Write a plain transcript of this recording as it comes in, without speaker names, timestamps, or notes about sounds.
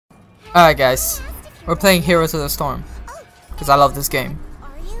Alright guys, we're playing Heroes of the Storm because I love this game.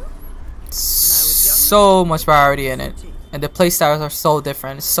 So much variety in it, and the playstyles are so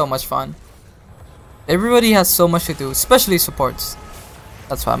different. It's so much fun. Everybody has so much to do, especially supports.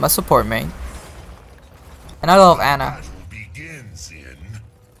 That's why I'm a support main. And I love Ana.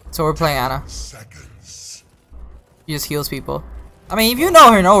 So we're playing Ana. She just heals people. I mean, if you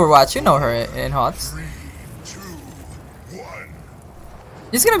know her in Overwatch, you know her in HOTS.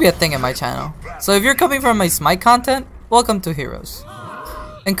 It's gonna be a thing in my channel. So if you're coming from my Smite content, welcome to Heroes.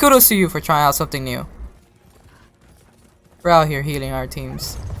 And kudos to you for trying out something new. We're out here healing our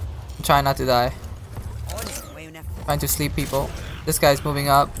teams. I'm trying not to die. Trying to sleep people. This guy's moving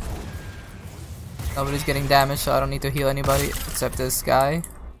up. Nobody's getting damaged, so I don't need to heal anybody except this guy.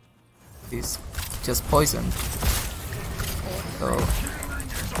 He's just poisoned. So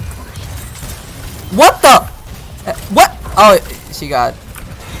what the? What? Oh,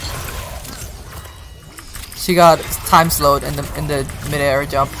 she got time slowed in the mid-air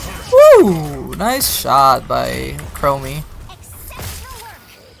jump. Woo! Nice shot by Chromie.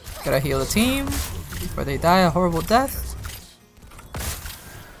 Gotta heal the team before they die a horrible death.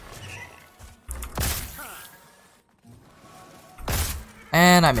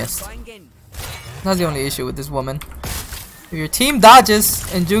 And I missed. That's the only issue with this woman. If your team dodges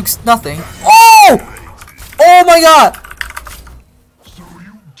and jukes nothing. Oh! Oh my god!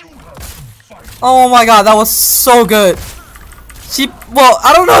 Oh my god, that was so good. Well,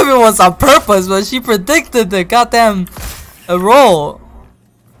 I don't know if it was on purpose, but she predicted the goddamn roll.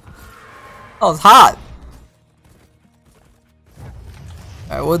 That was hot.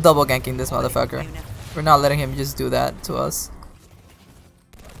 Alright, we're double ganking this motherfucker. We're not letting him just do that to us.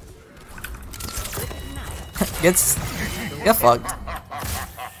 Get fucked.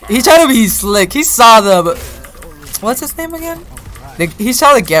 He tried to be slick. He saw the... What's his name again? He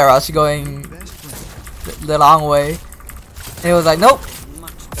saw the Garrosh going the long way. And he was like, nope.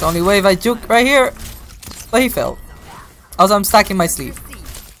 It's the only way if I juke right here. But he failed. Also, I'm stacking my sleep,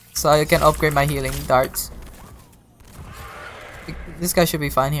 so I can upgrade my healing darts. This guy should be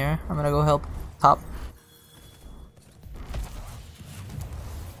fine here. I'm gonna go help top.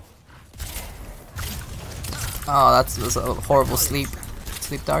 Oh, that was a horrible sleep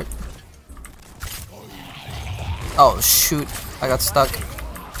dart. Oh shoot, I got stuck.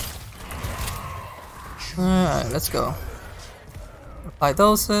 Alright, let's go. Apply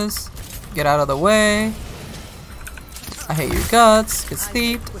doses. Get out of the way. I hate your guts. Get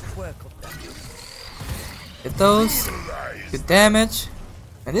sleeped. Get those. Good damage.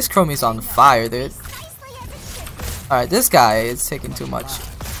 And this Chromie's on fire, dude. Alright, this guy is taking too much.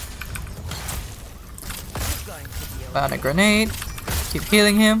 Found a grenade. Keep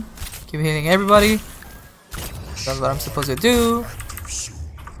healing him. Keep healing everybody. That's what I'm supposed to do.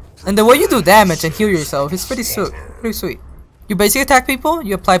 And the way you do damage and heal yourself is pretty sweet. You basically attack people.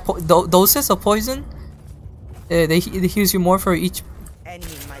 You apply doses of poison. They heals you more for each.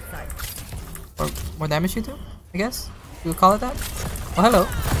 Or more damage you do, I guess. You would call it that. Oh hello.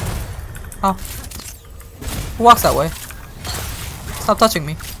 Oh. Who walks that way? Stop touching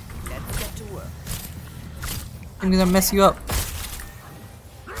me. I'm gonna mess you up.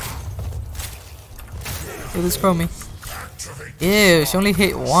 Look at this Chromie. Ew, she only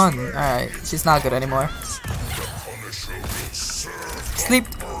hit one. Alright, she's not good anymore. Sleep.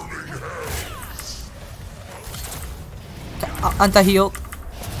 Anti-heal.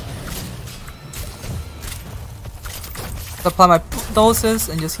 Apply my doses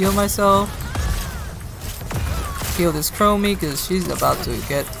and just heal myself. Heal this Chromie because she's about to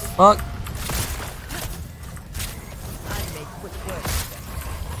get fucked.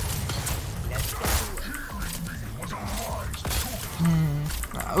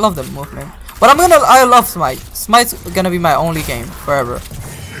 I love the movement, but I love Smite. Smite's gonna be my only game forever.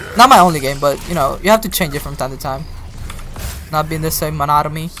 Not my only game, but you know, you have to change it from time to time. Not being the same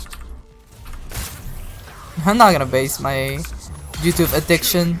monotony. I'm not gonna base my YouTube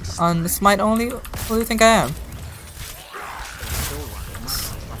addiction on Smite only. What do you think I am?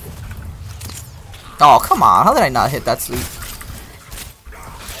 Oh come on! How did I not hit that sleep?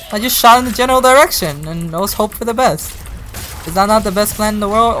 I just shot in the general direction and always hope for the best. Is that not the best plan in the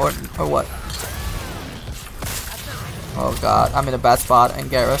world, or what? Oh god, I'm in a bad spot, and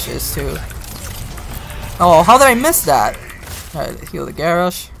Garrosh is too. Oh, how did I miss that? Alright, heal the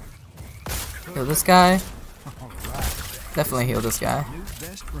Garrosh. Heal this guy. Definitely heal this guy.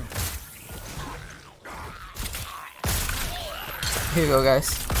 Here you go,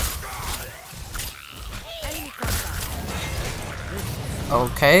 guys.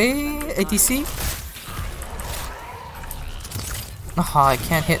 Okay, ATC. Oh, I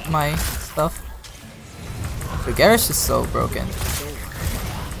can't hit my stuff. The Garrosh is so broken.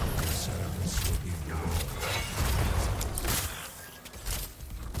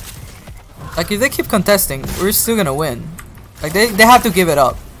 Like, if they keep contesting, we're still gonna win. Like, they have to give it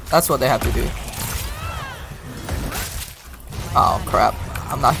up. That's what they have to do. Oh, crap.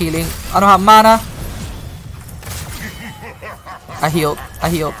 I'm not healing. I don't have mana. I healed. I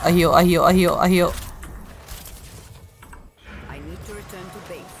healed. I heal. I heal. I heal. I heal. I need to return to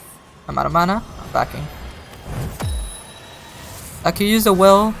base. I'm out of mana. I'm backing. I could use a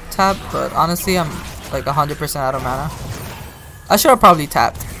will tap, but honestly, I'm like 100% out of mana. I should have probably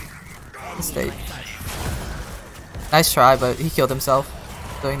tapped. Mistake. Nice try, but he killed himself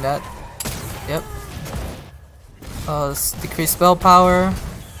doing that. Yep. Decrease spell power.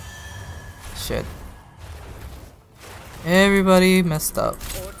 Shit. Everybody messed up.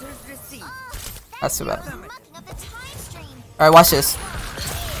 That's too bad. Alright, watch this.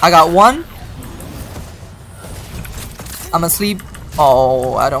 I got one. I'm asleep.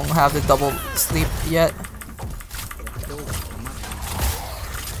 Oh, I don't have the double sleep yet.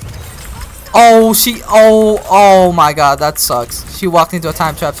 Oh, oh my god, that sucks. She walked into a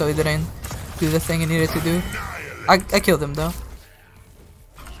time trap, so he didn't do the thing he needed to do. I killed him though.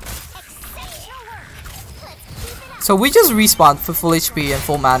 So we just respawned for full HP and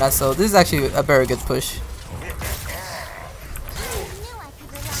full mana, so this is actually a very good push.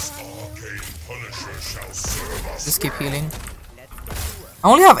 Just keep healing. I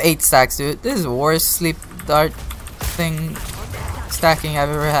only have 8 stacks, dude. This is the worst sleep dart thing stacking I've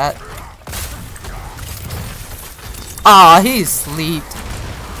ever had. Ah, he's sleeped.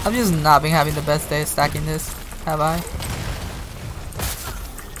 I've just not been having the best day stacking this, have I?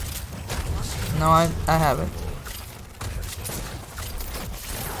 No, I haven't.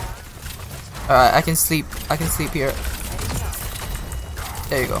 Alright, I can sleep. I can sleep here.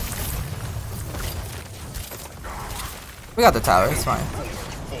 There you go. We got the tower, it's fine.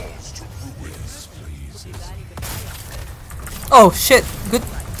 Oh shit, good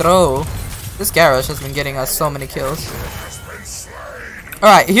throw. This Garrosh has been getting us so many kills.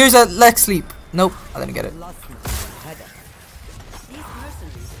 Alright, here's a Lex sleep. Nope, I didn't get it.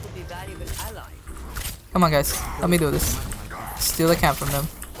 Come on guys, let me do this. Steal the camp from them.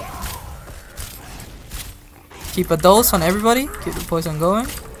 Keep a dose on everybody. Keep the poison going.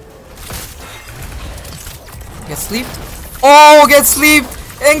 Get sleeped. Oh, get sleeped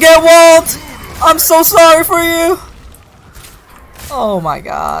and get walled. I'm so sorry for you. Oh my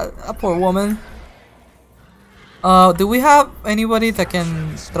god, a poor woman. Do we have anybody that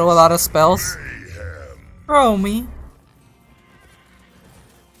can throw a lot of spells? Chromie.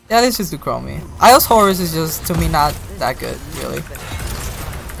 Yeah, let's just do Chromie. Ios Horus is just, to me, not that good, really.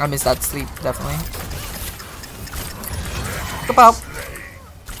 I miss that sleep, definitely. About.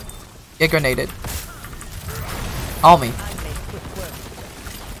 Get grenaded. All me.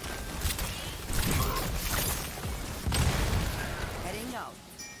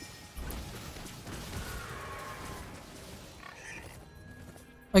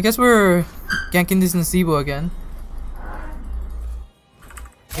 I guess we're ganking this Nasibu again.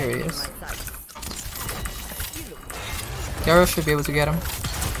 Here he is. Garrosh should be able to get him.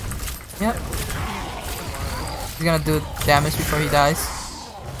 Yep. He's gonna do damage before he dies.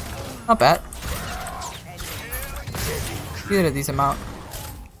 Not bad. He did a decent amount.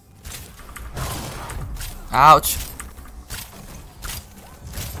 Ouch.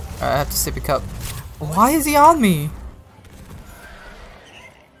 Alright, I have to sip a cup. Why is he on me?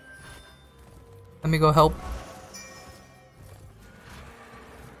 Let me go help.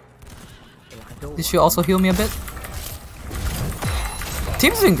 Did she also heal me a bit?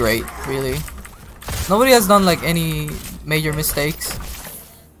 Team's been great, really. Nobody has done like any major mistakes.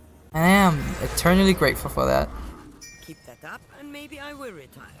 And I am eternally grateful for that. Keep that up and maybe I will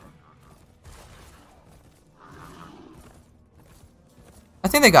retire. I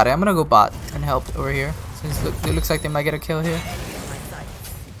think they got it. I'm gonna go bot and help over here. Since it looks like they might get a kill here.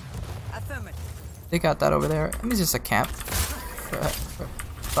 They got that over there. Let me just a camp. For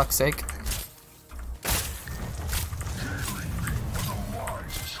fuck's sake.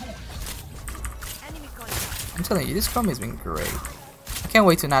 I'm telling you, this Chromie has been great. I can't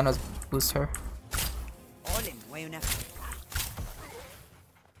wait to Nanos boost her.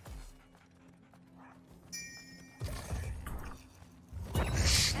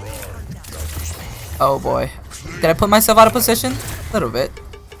 Oh boy. Did I put myself out of position? A little bit.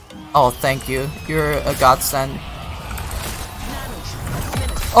 Oh, thank you. You're a godsend.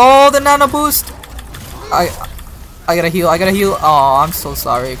 Oh, the nano boost! I gotta heal. I gotta heal. Oh, I'm so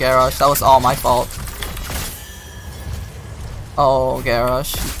sorry, Garrosh. That was all my fault. Oh,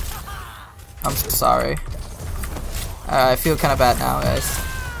 Garrosh. I'm so sorry. I feel kind of bad now, guys.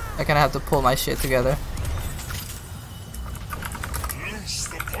 I kind of have to pull my shit together. Loose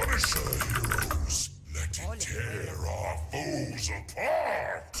the Punisher, heroes. Let it tear our foes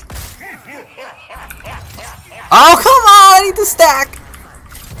apart. Oh, come on! I need to stack!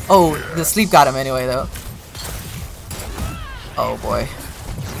 Oh, the sleep got him anyway, though. Oh, boy.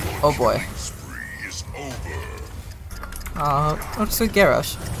 Oh, boy. Spree is over. What's with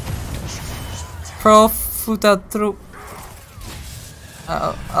Garrosh? Pro Futatru.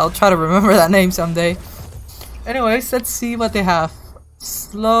 I'll try to remember that name someday. Anyways, let's see what they have.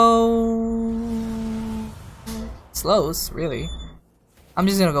 Slows, really. I'm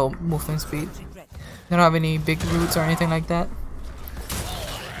just gonna go movement speed. They don't have any big roots or anything like that.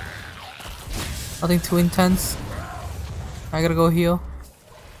 Nothing too intense. I gotta go heal.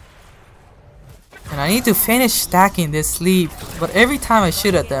 And I need to finish stacking this sleep, but every time I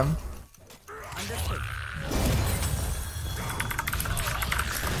shoot at them.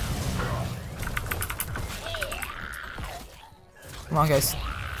 Come on, guys.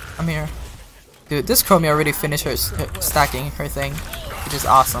 I'm here. Dude, this Chromie already finished her stacking her thing, which is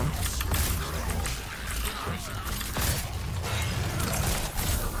awesome.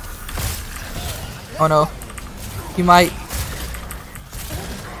 Oh no. He might.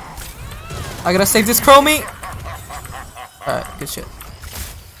 I gotta save this Chromie! Alright, good shit.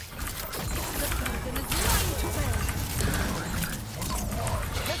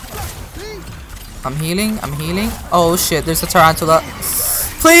 I'm healing, I'm healing. Oh shit, there's a tarantula.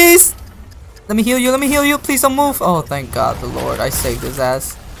 Please! Let me heal you, please don't move. Oh, thank God, the Lord, I saved his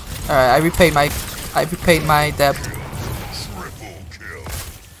ass. Alright, I repaid my debt.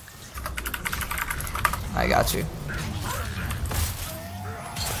 I got you.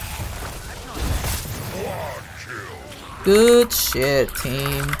 Good shit,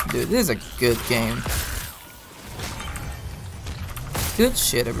 team. Dude, this is a good game. Good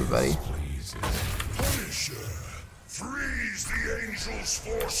shit, everybody. Freeze the Angel's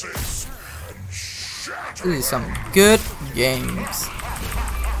forces and shatter. This is some good games.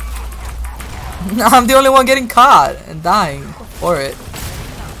 I'm the only one getting caught and dying for it.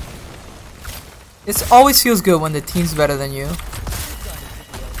 It always feels good when the team's better than you.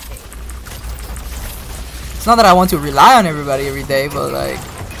 It's not that I want to rely on everybody every day, but like,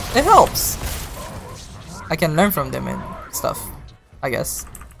 it helps. I can learn from them and stuff, I guess.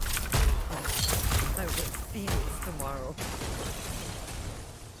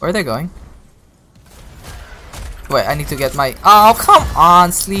 Where are they going? Wait, I need to get my... Oh, come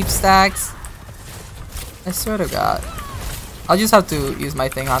on, sleep stacks. I swear to God. I'll just have to use my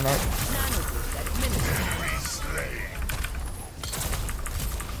thing on it.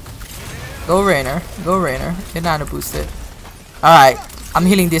 Go Rainer, go Rainer. Get nano boosted. Alright, I'm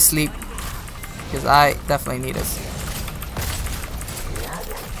healing this sleep. Because I definitely need it.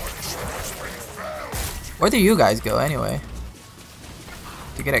 Where do you guys go anyway?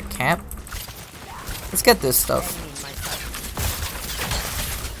 To get a camp? Let's get this stuff.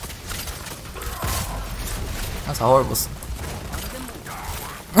 That's horrible.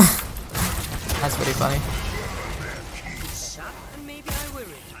 That's pretty funny.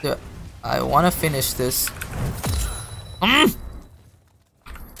 Dude, I want to finish this. Oh,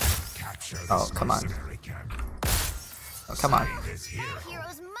 come on. Oh, come on.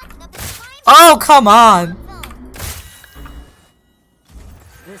 Oh, come on!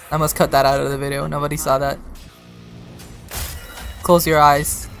 I must cut that out of the video. Nobody saw that. Close your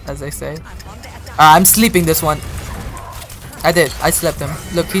eyes, as they say. I'm sleeping this one. I did. I slept him.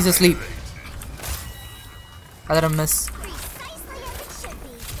 Look, he's asleep. I let him miss.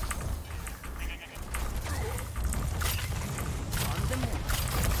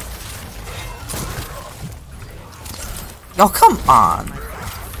 Oh, come on.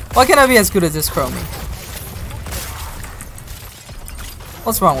 Why can't I be as good as this Chromie?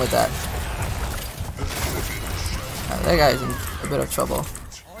 What's wrong with that? That guy's in a bit of trouble.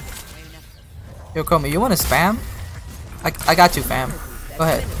 Yo, Chromie, you wanna spam? I got you, fam. Go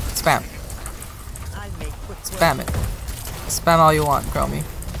ahead. Spam. Spam it. Spam all you want, Chromie.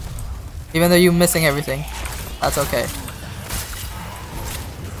 Even though you're missing everything. That's okay.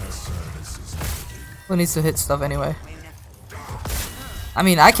 Who needs to hit stuff anyway? I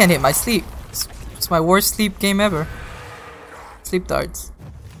mean, I can't hit my sleep. It's my worst sleep game ever. Sleep darts.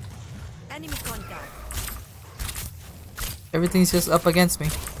 Everything's just up against me.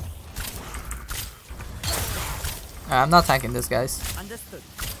 I'm not tanking this, guys.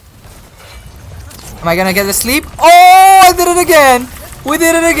 Am I gonna get the sleep? Oh, I did it again! We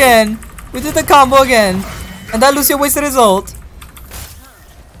did it again! We did the combo again! And that Lucio wasted his ult.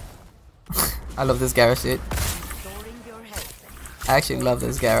 I love this garage, dude. Restoring your health. I actually love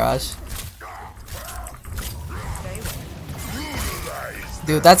this garage.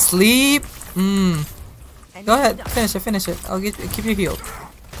 Dude, that sleep. Go ahead, finish it, finish it. I'll keep you healed.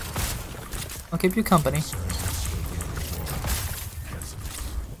 I'll keep you company.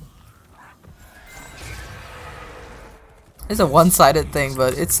 It's a one-sided thing,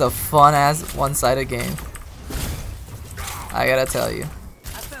 but it's a fun-ass one-sided game. I gotta tell you.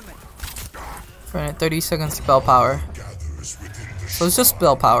 For 30 seconds spell power. So it's just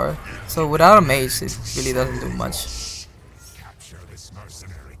spell power. So without a mage, it really doesn't do much.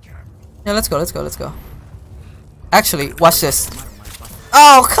 Yeah, let's go, let's go, let's go. Actually, watch this.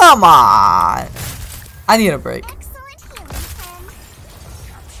 Oh, come on! I need a break.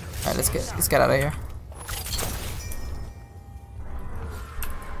 Alright, let's get out of here.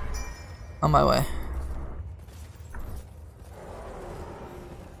 On my way.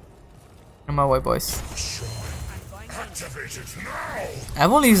 On my way, boys.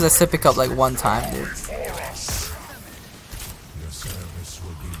 I've only used the sippy cup like one time, dude.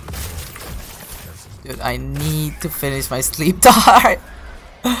 Dude, I need to finish my sleep dart.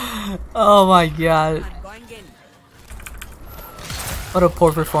 Oh my god. What a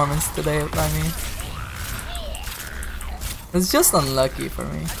poor performance today by me. It's just unlucky for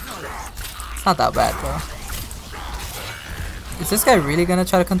me. It's not that bad though. Is this guy really gonna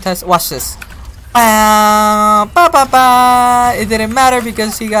try to contest? Watch this. It didn't matter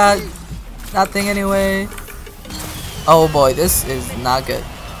because he got that thing anyway. Oh boy, this is not good.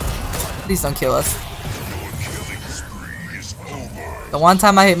 Please don't kill us. The one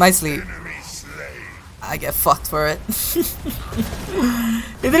time I hit my sleep, I get fucked for it.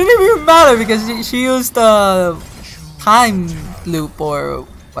 It didn't even matter because she used the time loop or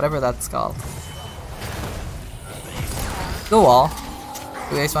whatever that's called. The wall.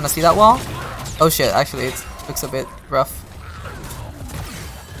 Do you guys want to see that wall? Oh shit, actually it looks a bit rough.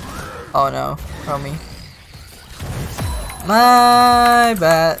 Oh no, from me. My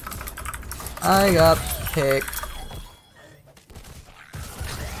bad. I got picked.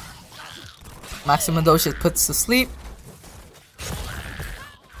 Maximum dosage puts to sleep.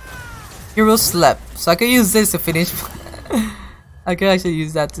 Hero slept. So I could use this to finish. I could actually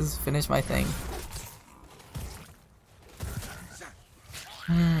use that to finish my thing.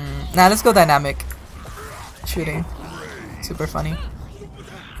 Nah, let's go dynamic shooting. Super funny.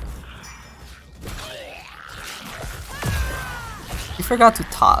 He forgot to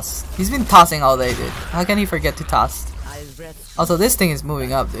toss. He's been tossing all day, dude. How can he forget to toss? Also, this thing is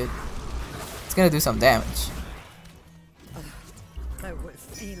moving up, dude. It's gonna do some damage. I will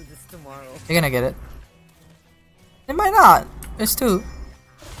feel this tomorrow. You're gonna get it. It might not. There's two.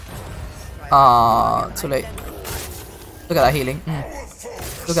 Aw, too late. Look at that healing.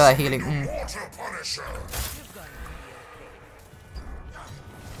 Look at that healing.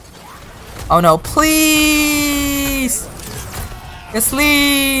 Oh no, please! Get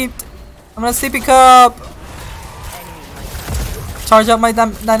sleeped! I'm gonna sleepy cup! Charge up my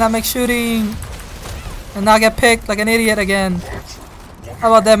dynamic shooting! And now get picked like an idiot again.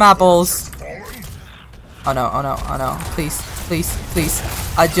 How about them apples? Oh no, oh no, oh no. Please, please, please.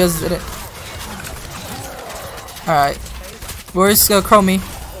 I just did it. Alright. Where's Chromie?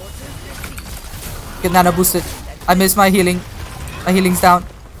 Get nano boosted. I missed my healing. My healing's down.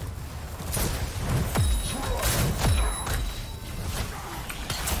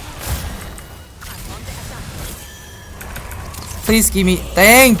 Please give me.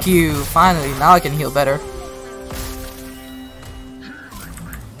 Thank you. Finally, now I can heal better.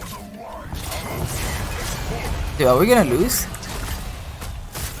 Dude, are we gonna lose?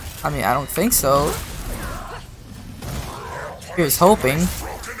 I mean, I don't think so. Here's hoping.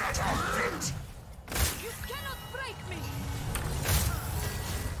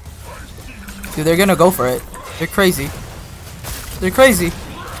 Dude, they're gonna go for it. They're crazy. They're crazy.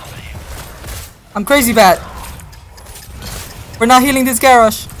 I'm crazy bad. We're not healing this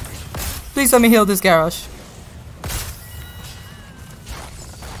garage. Please let me heal this garage.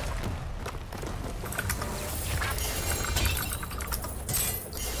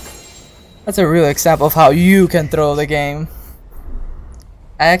 That's a real example of how you can throw the game.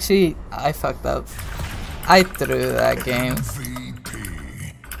 I fucked up. I threw that game.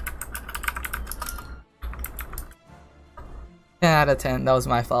 10 out of 10, that was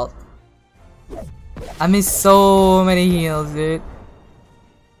my fault. I missed so many heals, dude.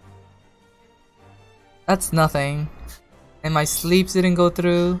 That's nothing. And my sleeps didn't go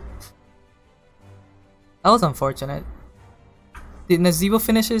through. That was unfortunate. Did Nazeebo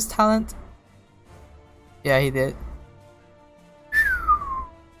finish his talent? Yeah, he did.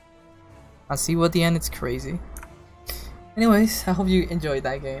 I see what the end, it's crazy. Anyways, I hope you enjoyed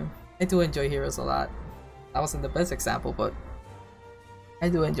that game. I do enjoy Heroes a lot. That wasn't the best example, but I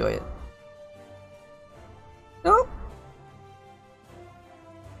do enjoy it. So,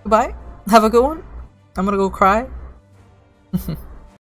 goodbye. Have a good one. I'm gonna go cry.